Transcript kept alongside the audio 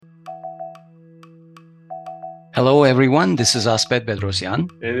Hello, everyone. This is Asbed Bedrosian,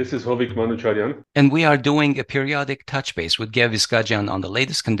 And this is Hovik Manucharyan. and we are doing a periodic touch base with Gev Iskajian on the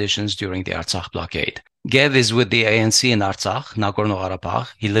latest conditions during the Artsakh blockade. Gev is with the ANC in Artsakh, Nagorno-Karabakh.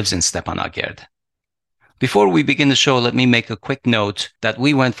 He lives in Stepanakert. Before we begin the show, let me make a quick note that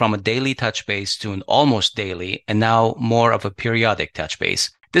we went from a daily touch base to an almost daily and now more of a periodic touch base.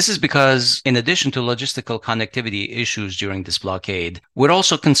 This is because, in addition to logistical connectivity issues during this blockade, we're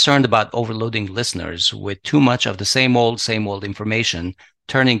also concerned about overloading listeners with too much of the same old information,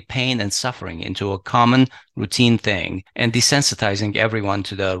 turning pain and suffering into a common, routine thing, and desensitizing everyone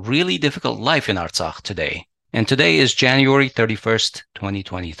to the really difficult life in Artsakh today. And today is January 31st,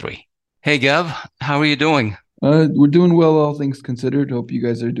 2023. Hey, Gav, how are you doing? We're doing well, all things considered. Hope you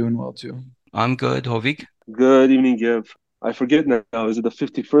guys are doing well too. I'm good, Hovik. Good evening, Gev. I forget now, is it the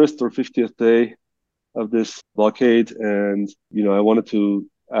 51st or 50th day of this blockade? And, I wanted to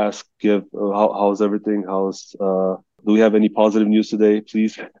ask Gev, how's everything? Do we have any positive news today,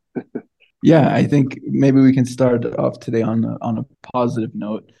 please? Yeah, I think maybe we can start off today on a positive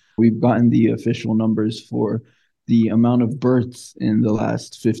note. We've gotten the official numbers for the amount of births in the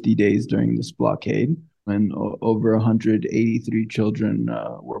last 50 days during this blockade, and over 183 children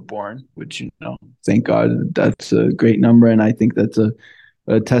were born, which, thank God, that's a great number. And I think that's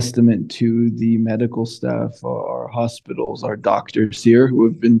a testament to the medical staff, our hospitals, our doctors here who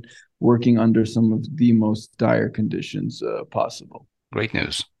have been working under some of the most dire conditions possible. Great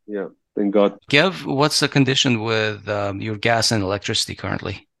news. Yeah, thank God. Gev, what's the condition with your gas and electricity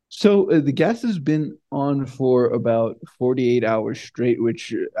currently? So the gas has been on for about 48 hours straight,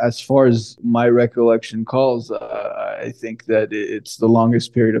 which, as far as my recollection calls, I think that it's the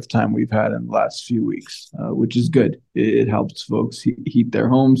longest period of time we've had in the last few weeks, which is good. It helps folks heat their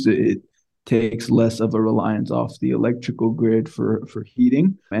homes. It takes less of a reliance off the electrical grid for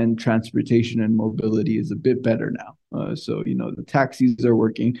heating, and transportation and mobility is a bit better now. So, the taxis are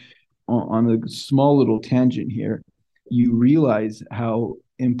working. On a small little tangent here, you realize how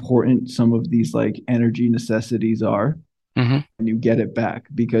important some of these like energy necessities are, and you get it back,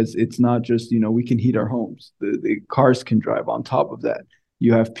 because it's not just, we can heat our homes. The cars can drive. On top of that,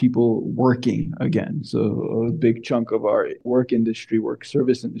 you have people working again. So a big chunk of our work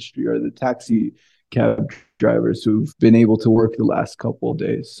service industry are the taxi cab drivers who've been able to work the last couple of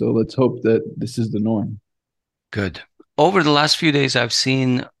days. So let's hope that this is the norm. Good. Over the last few days, I've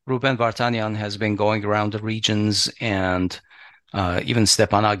seen Ruben Vartanian has been going around the regions and even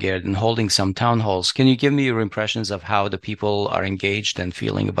Stepanakert and holding some town halls. Can you give me your impressions of how the people are engaged and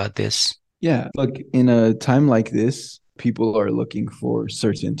feeling about this? Yeah, look, in a time like this, people are looking for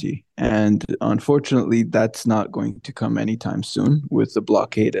certainty. And unfortunately, that's not going to come anytime soon with the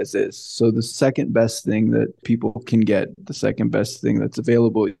blockade as is. So the second best thing that people can get, the second best thing that's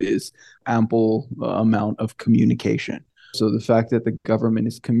available, is ample amount of communication. So the fact that the government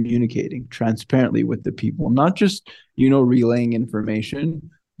is communicating transparently with the people, not just, relaying information,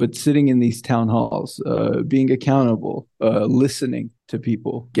 but sitting in these town halls, being accountable, listening to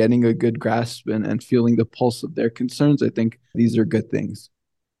people, getting a good grasp and feeling the pulse of their concerns. I think these are good things.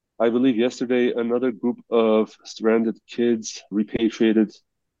 I believe yesterday another group of stranded kids repatriated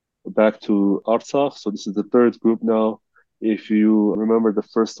back to Artsakh. So this is the third group now. If you remember, the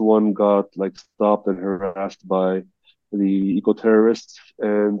first one got stopped and harassed by the eco-terrorists,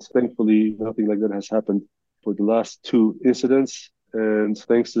 and thankfully nothing like that has happened for the last two incidents. And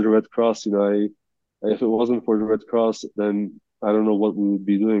thanks to the Red Cross, if it wasn't for the Red Cross, then I don't know what we would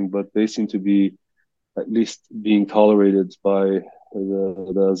be doing. But they seem to be at least being tolerated by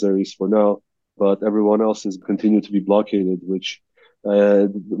the Azeris for now. But everyone else is continued to be blockaded, which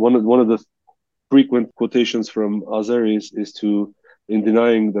one of the frequent quotations from Azeris is in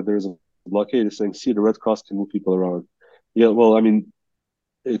denying that there's a blockade, is saying, "See, the Red Cross can move people around." Yeah, well, I mean,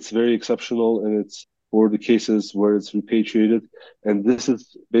 it's very exceptional, and it's for the cases where it's repatriated. And this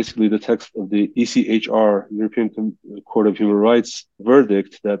is basically the text of the ECHR, European Court of Human Rights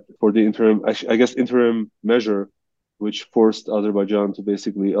verdict, that for the interim measure, which forced Azerbaijan to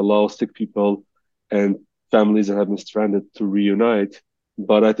basically allow sick people and families that have been stranded to reunite.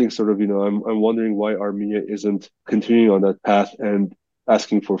 But I think I'm wondering why Armenia isn't continuing on that path and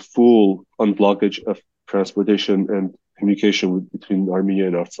asking for full unblockage of transportation and communication between Armenia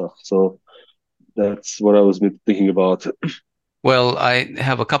and Artsakh. So that's what I was thinking about. Well, I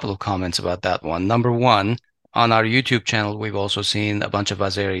have a couple of comments about that one. Number one, on our YouTube channel, we've also seen a bunch of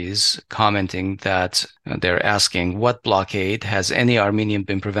Azeris commenting that they're asking, what blockade has any Armenian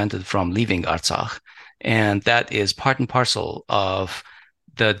been prevented from leaving Artsakh? And that is part and parcel of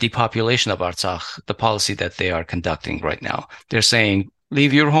the depopulation of Artsakh, the policy that they are conducting right now. They're saying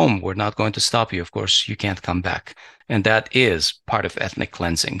leave your home. We're not going to stop you. Of course, you can't come back. And that is part of ethnic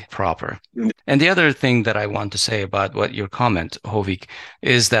cleansing proper. And the other thing that I want to say about what your comment, Hovik,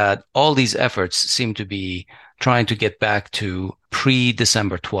 is that all these efforts seem to be trying to get back to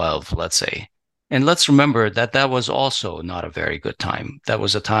pre-December 12, let's say. And let's remember that that was also not a very good time. That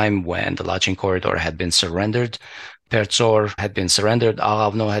was a time when the Lachin Corridor had been surrendered. Pertzor had been surrendered.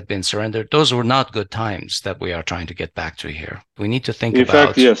 Aghavno had been surrendered. Those were not good times that we are trying to get back to here. We need to think about... In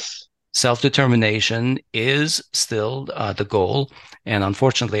fact, yes. Self-determination is still the goal. And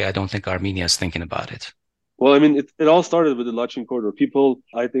unfortunately, I don't think Armenia is thinking about it. Well, I mean, it all started with the Lachin Corridor. People,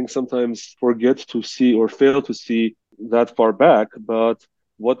 I think, sometimes forget to see or fail to see that far back. But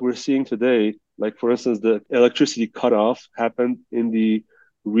what we're seeing today, like, for instance, the electricity cutoff happened in the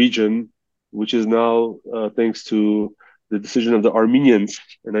region, which is now thanks to the decision of the Armenians.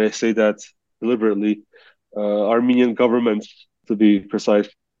 And I say that deliberately, Armenian government, to be precise.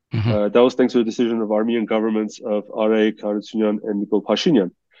 That was thanks to the decision of Armenian governments of Arayik Harutyunyan and Nikol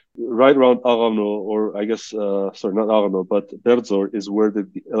Pashinyan. Right around Aghavno, or I guess, sorry, not Aghavno, but Berdzor is where the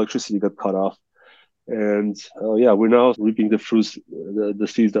electricity got cut off. And yeah, we're now reaping the fruits, the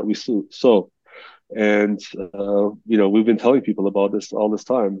seeds that we sow. And, we've been telling people about this all this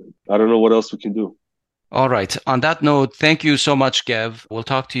time. I don't know what else we can do. All right. On that note, thank you so much, Gev. We'll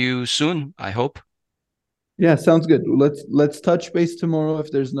talk to you soon, I hope. Yeah, sounds good. Let's touch base tomorrow.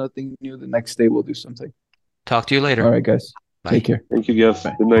 If there's nothing new, the next day we'll do something. Talk to you later. All right, guys. Bye. Take care. Thank you, Gev.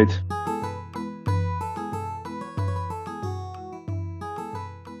 Bye. Good night.